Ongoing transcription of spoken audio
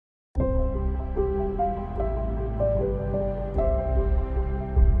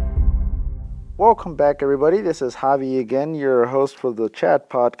Welcome back, everybody. This is Javi again, your host for the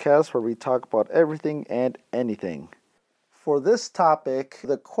Chat Podcast, where we talk about everything and anything. For this topic,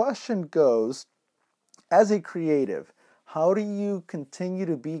 the question goes, as a creative, how do you continue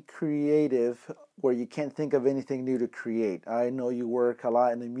to be creative where you can't think of anything new to create? I know you work a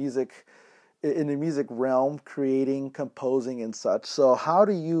lot in the music realm, creating, composing, and such. So how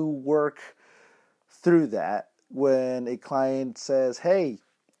do you work through that when a client says, "Hey,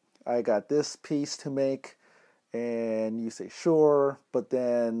 I got this piece to make," and you say sure, but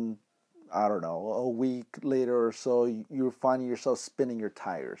then I don't know, a week later or so, you're finding yourself spinning your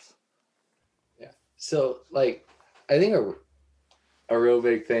tires. Yeah. So I think a real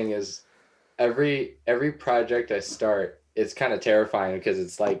big thing is every project I start, it's kind of terrifying because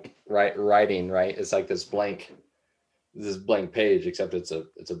it's like writing, right? It's like this blank page, except it's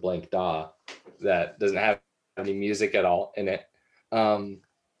a blank DAW that doesn't have any music at all in it. Um,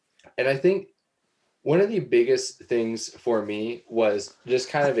 and I think one of the biggest things for me was just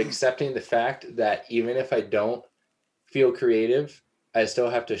kind of accepting the fact that even if I don't feel creative, I still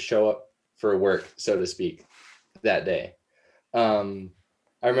have to show up for work, so to speak, that day. Um,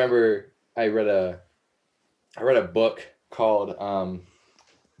 I remember I read a book called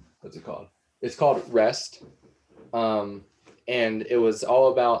what's it called? It's called Rest, um, and it was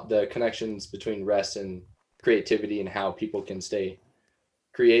all about the connections between rest and creativity and how people can stay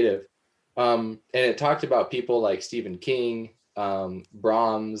creative. And it talked about people like Stephen King,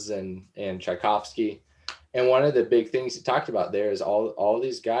 Brahms, and Tchaikovsky. And one of the big things he talked about there is all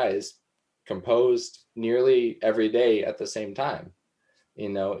these guys composed nearly every day at the same time.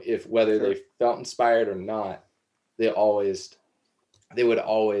 If whether Sure. they felt inspired or not, they always they would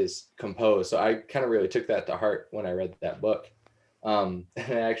always compose. So I kind of really took that to heart when I read that book. And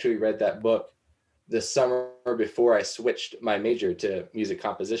I actually read that book the summer before I switched my major to music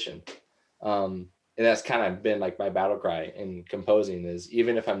composition. And that's kind of been like my battle cry in composing is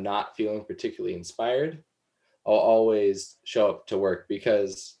even if I'm not feeling particularly inspired, I'll always show up to work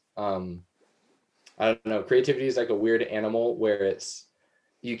because I don't know, creativity is like a weird animal where it's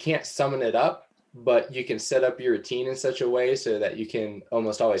you can't summon it up, but you can set up your routine in such a way so that you can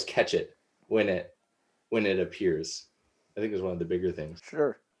almost always catch it when it when it appears. I think is one of the bigger things.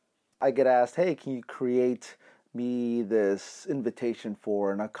 Sure. I get asked, "Hey, can you create me this invitation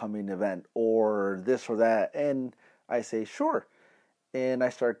for an upcoming event or this or that?" And I say, "Sure." And I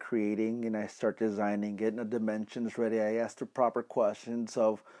start creating and I start designing, getting the dimensions ready. I ask the proper questions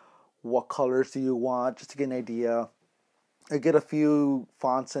of what colors do you want, just to get an idea. I get a few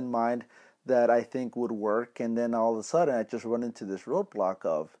fonts in mind that I think would work, and then all of a sudden I just run into this roadblock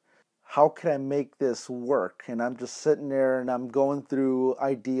of how can I make this work? And I'm just sitting there and I'm going through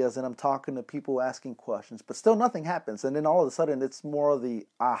ideas and I'm talking to people asking questions, but still nothing happens. And then all of a sudden it's more of the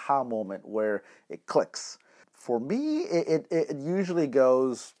aha moment where it clicks. For me, it usually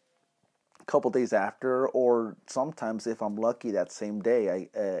goes a couple days after, or sometimes if I'm lucky that same day,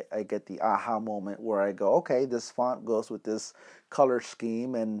 I get the aha moment where I go, okay, this font goes with this color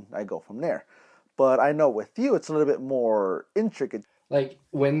scheme, and I go from there. But I know with you, it's a little bit more intricate. Like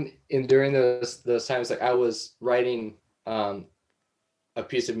when in during those times, like I was writing a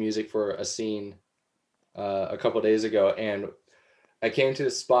piece of music for a scene a couple days ago, and I came to the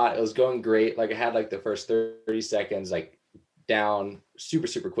spot. It was going great. Like I had like the first 30 seconds like down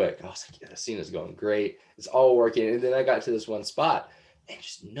super quick. I was like, yeah, the scene is going great. It's all working. And then I got to this one spot and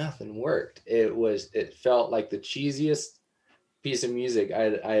just nothing worked. It felt like the cheesiest piece of music I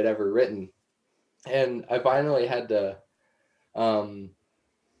had ever written. And I finally had to um,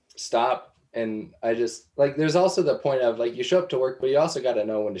 stop. And I just like, there's also the point of like, you show up to work, but you also got to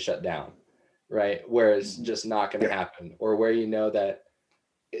know when to shut down, right? Where it's just not going to Yeah. happen, or where you know that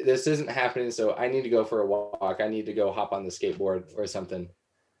this isn't happening. So I need to go for a walk. I need to go hop on the skateboard or something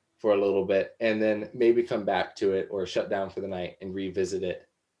for a little bit and then maybe come back to it or shut down for the night and revisit it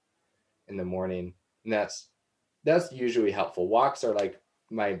in the morning. And that's usually helpful. Walks are like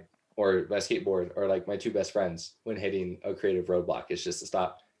my skateboard are like my two best friends when hitting a creative roadblock. It's just to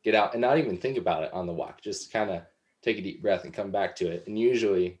stop, get out, and not even think about it on the walk. Just kind of take a deep breath and come back to it. And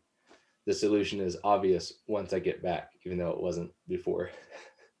usually the solution is obvious once I get back, even though it wasn't before.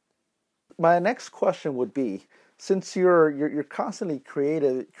 My next question would be, since you're constantly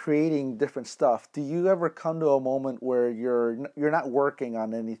creating different stuff, do you ever come to a moment where you're not working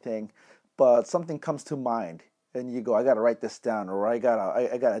on anything, but something comes to mind and you go, I gotta write this down, or I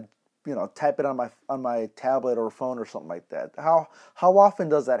gotta type it on my tablet or phone or something like that. How often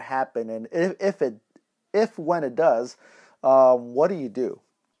does that happen? And if when it does, what do you do?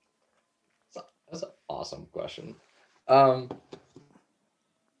 That's an awesome question. Um,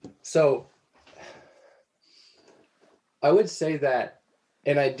 so I would say that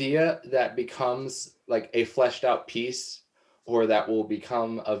an idea that becomes like a fleshed out piece or that will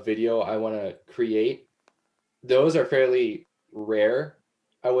become a video I want to create, those are fairly rare,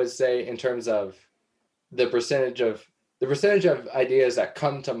 I would say, in terms of the percentage of ideas that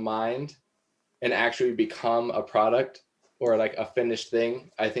come to mind and actually become a product or like a finished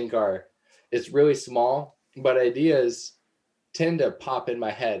thing, I think it's really small, but ideas tend to pop in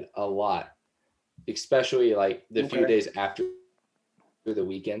my head a lot, especially like the few Okay. days after the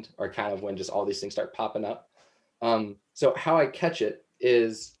weekend are kind of when just all these things start popping up. So how I catch it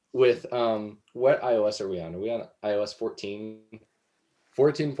is with what iOS are we on? Are we on iOS 14,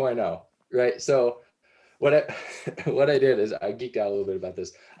 14.0, right? So what I what I did is I geeked out a little bit about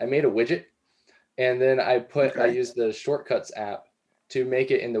this. I made a widget, and then I Okay. used the shortcuts app to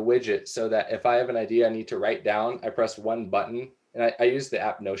make it in the widget so that if I have an idea I need to write down, I press one button, and I use the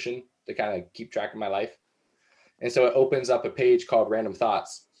app Notion to kind of keep track of my life. And so it opens up a page called Random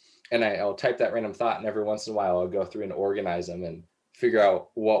Thoughts, and I'll type that random thought, and every once in a while I'll go through and organize them and figure out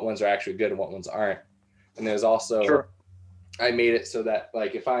what ones are actually good and what ones aren't. And there's also Sure. I made it so that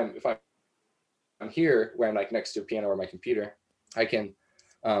like if I'm here where I'm like next to a piano or my computer, I can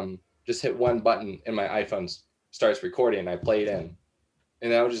just hit one button and my iPhone starts recording. I play it in,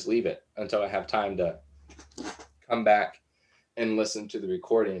 and I'll just leave it until I have time to come back and listen to the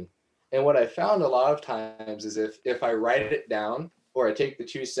recording. And what I found a lot of times is if I write it down or I take the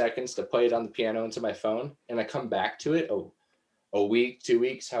 2 seconds to play it on the piano into my phone and I come back to it a week, 2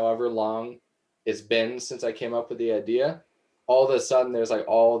 weeks, however long it's been since I came up with the idea, all of a sudden there's like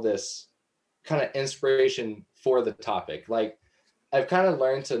all this kind of inspiration for the topic. Like I've kind of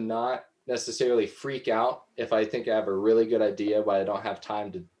learned to not necessarily freak out if I think I have a really good idea, but I don't have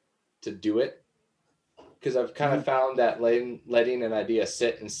time to do it. Because I've kind Hmm. of found that letting an idea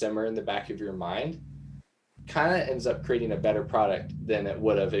sit and simmer in the back of your mind kind of ends up creating a better product than it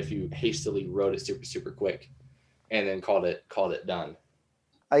would have if you hastily wrote it super, super quick and then called it done.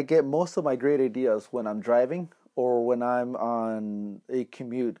 I get most of my great ideas when I'm driving or when I'm on a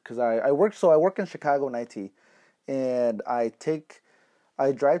commute because I work. So I work in Chicago in IT, and I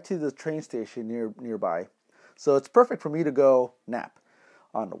drive to the train station nearby. So it's perfect for me to go nap.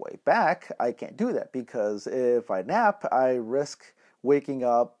 On the way back, I can't do that because if I nap, I risk waking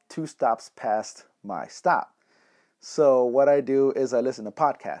up 2 stops past my stop. So what I do is I listen to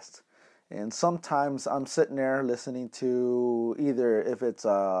podcasts. And sometimes I'm sitting there listening to either if it's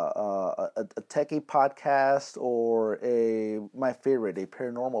a techie podcast or my favorite, a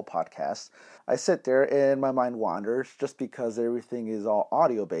paranormal podcast. I sit there and my mind wanders just because everything is all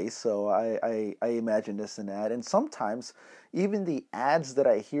audio based. So I imagine this and that. And sometimes even the ads that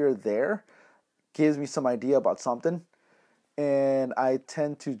I hear there gives me some idea about something. And I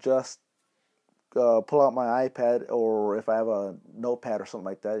tend to just pull out my iPad or if I have a notepad or something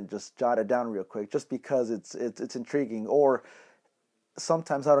like that and just jot it down real quick, just because it's intriguing. Or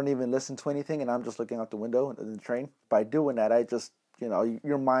sometimes I don't even listen to anything and I'm just looking out the window in the train. By doing that, I just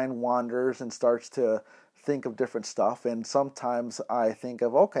your mind wanders and starts to think of different stuff. And sometimes I think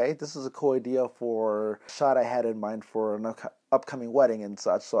of, okay, this is a cool idea for a shot I had in mind for an upcoming wedding and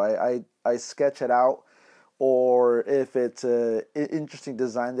such. So I sketch it out, or if it's a interesting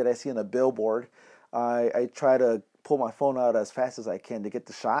design that I see on a billboard, I try to pull my phone out as fast as I can to get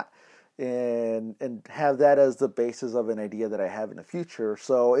the shot and have that as the basis of an idea that I have in the future.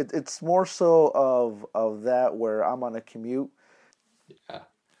 So it's more so of that where I'm on a commute. Yeah,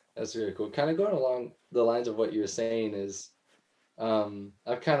 that's really cool. Kind of going along the lines of what you were saying is I'm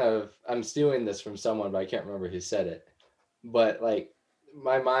stealing this from someone, but I can't remember who said it. But like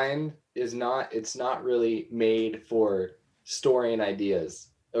my mind it's not really made for storing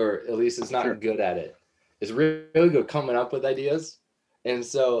ideas, or at least it's not Sure. good at it. It's really, really good coming up with ideas. And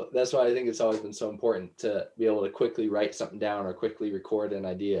so that's why I think it's always been so important to be able to quickly write something down or quickly record an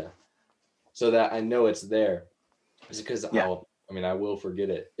idea so that I know it's there. It's because Yeah. I will forget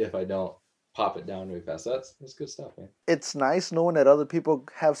it if I don't pop it down really fast. That's good stuff, man. It's nice knowing that other people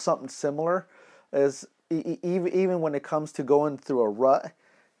have something similar, as even when it comes to going through a rut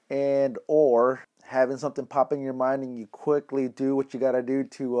and or having something pop in your mind and you quickly do what you got to do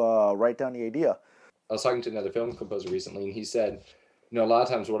to write down the idea. I was talking to another film composer recently, and he said, a lot of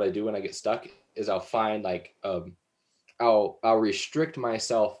times what I do when I get stuck is I'll find like I'll restrict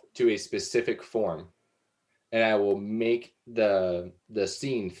myself to a specific form, and I will make the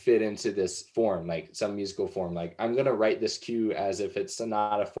scene fit into this form, like some musical form. Like I'm gonna write this cue as if it's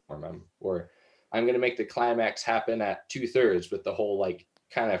sonata form, or I'm gonna make the climax happen at 2/3 with the whole like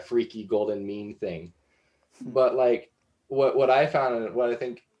kind of freaky golden mean thing. But like what I found and what I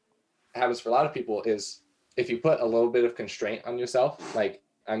think happens for a lot of people is if you put a little bit of constraint on yourself, like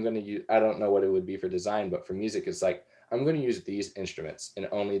I'm going to use, I don't know what it would be for design, but for music, it's like, I'm going to use these instruments and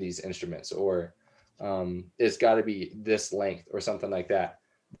only these instruments, or it's got to be this length or something like that.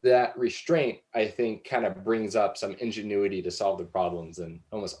 That restraint, I think, kind of brings up some ingenuity to solve the problems, and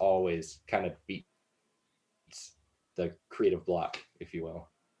almost always kind of beats the creative block, if you will.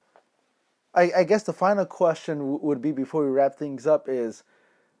 I guess the final question would be, before we wrap things up, is,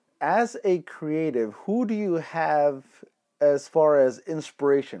 as a creative, who do you have as far as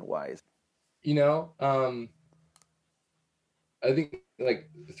inspiration wise? You know, I think like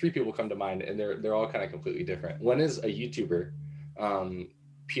 3 people come to mind, and they're all kind of completely different. One is a YouTuber,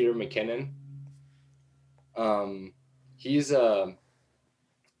 Peter McKinnon. He's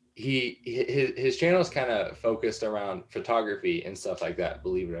his channel is kind of focused around photography and stuff like that,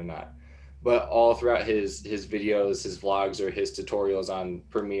 believe it or not. But all throughout his videos, his vlogs, or his tutorials on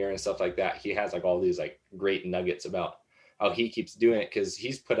Premiere and stuff like that, he has like all these like great nuggets about how he keeps doing it, because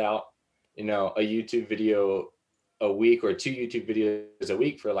he's put out, you know, a YouTube video a week or 2 YouTube videos a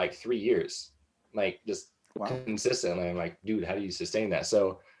week for like 3 years, like just consistently. I'm like, dude, how do you sustain that?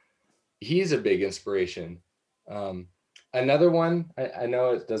 So he's a big inspiration. Another one, I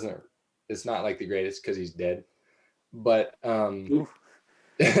know it's not like the greatest because he's dead, but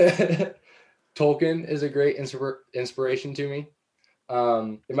Tolkien is a great inspiration to me.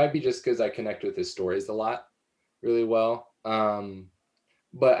 It might be just because I connect with his stories a lot, really well.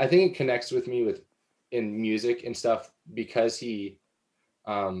 But I think it connects with me in music and stuff because he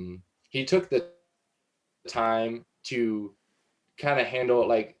took the time to kind of handle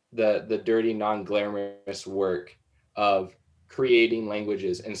like the dirty, non-glamorous work of creating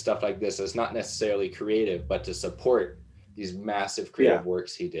languages and stuff like this. It's not necessarily creative, but to support these massive creative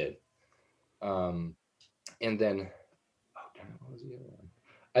works he did. And then, what was the other one?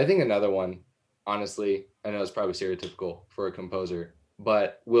 I think another one, honestly, I know it's probably stereotypical for a composer,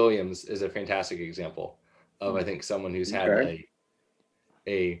 but Williams is a fantastic example of, I think, someone who's had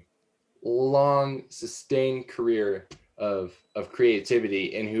a long, sustained career of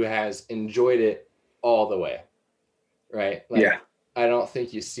creativity and who has enjoyed it all the way, right? Like, I don't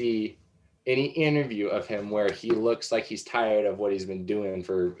think you see any interview of him where he looks like he's tired of what he's been doing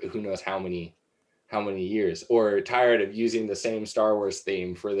for who knows how many years, or tired of using the same Star Wars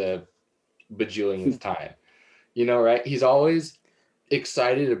theme for the bajillionth time, you know, right? He's always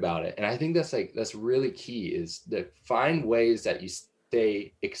excited about it. And I think that's really key, is to find ways that you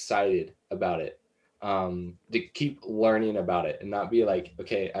stay excited about it, to keep learning about it and not be like,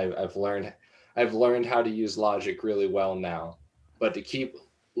 okay, I've learned how to use Logic really well now, but to keep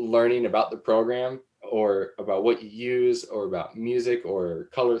learning about the program, or about what you use, or about music or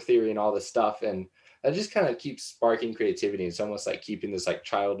color theory and all this stuff. And that just kind of keeps sparking creativity. It's almost like keeping this like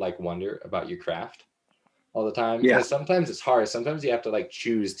childlike wonder about your craft all the time. Because sometimes it's hard. Sometimes you have to like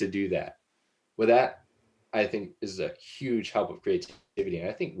choose to do that. With that, I think is a huge help of creativity. And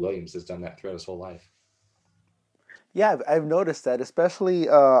I think Williams has done that throughout his whole life. Yeah, I've noticed that, especially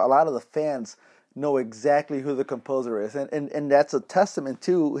a lot of the fans know exactly who the composer is. And that's a testament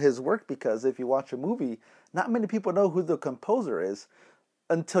to his work, because if you watch a movie, not many people know who the composer is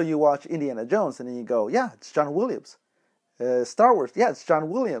until you watch Indiana Jones, and then you go, yeah, it's John Williams. Star Wars, yeah, it's John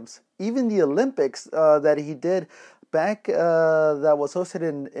Williams. Even the Olympics that he did back, that was hosted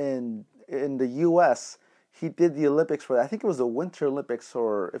in the U.S., he did the Olympics for, I think it was the Winter Olympics,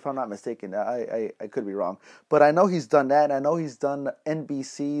 or if I'm not mistaken, I could be wrong. But I know he's done that, and I know he's done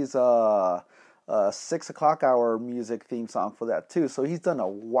NBC's 6 o'clock hour music theme song for that too. So he's done a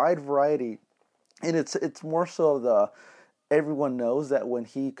wide variety, and it's more so everyone knows that when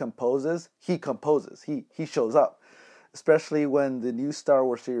he composes, he shows up. Especially when the new Star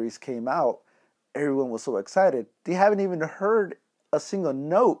Wars series came out, everyone was so excited. They haven't even heard a single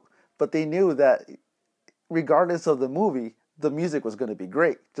note, but they knew that regardless of the movie, the music was going to be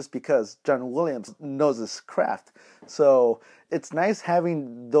great, just because John Williams knows his craft. So it's nice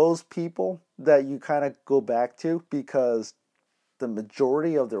having those people that you kind of go back to, because the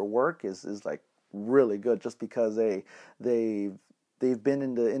majority of their work is like really good, just because they've been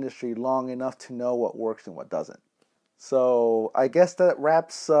in the industry long enough to know what works and what doesn't. So I guess that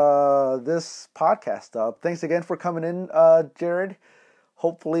wraps this podcast up. Thanks again for coming in, Jared.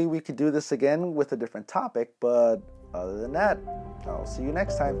 Hopefully we could do this again with a different topic, but other than that, I'll see you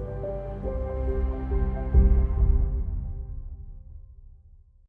next time.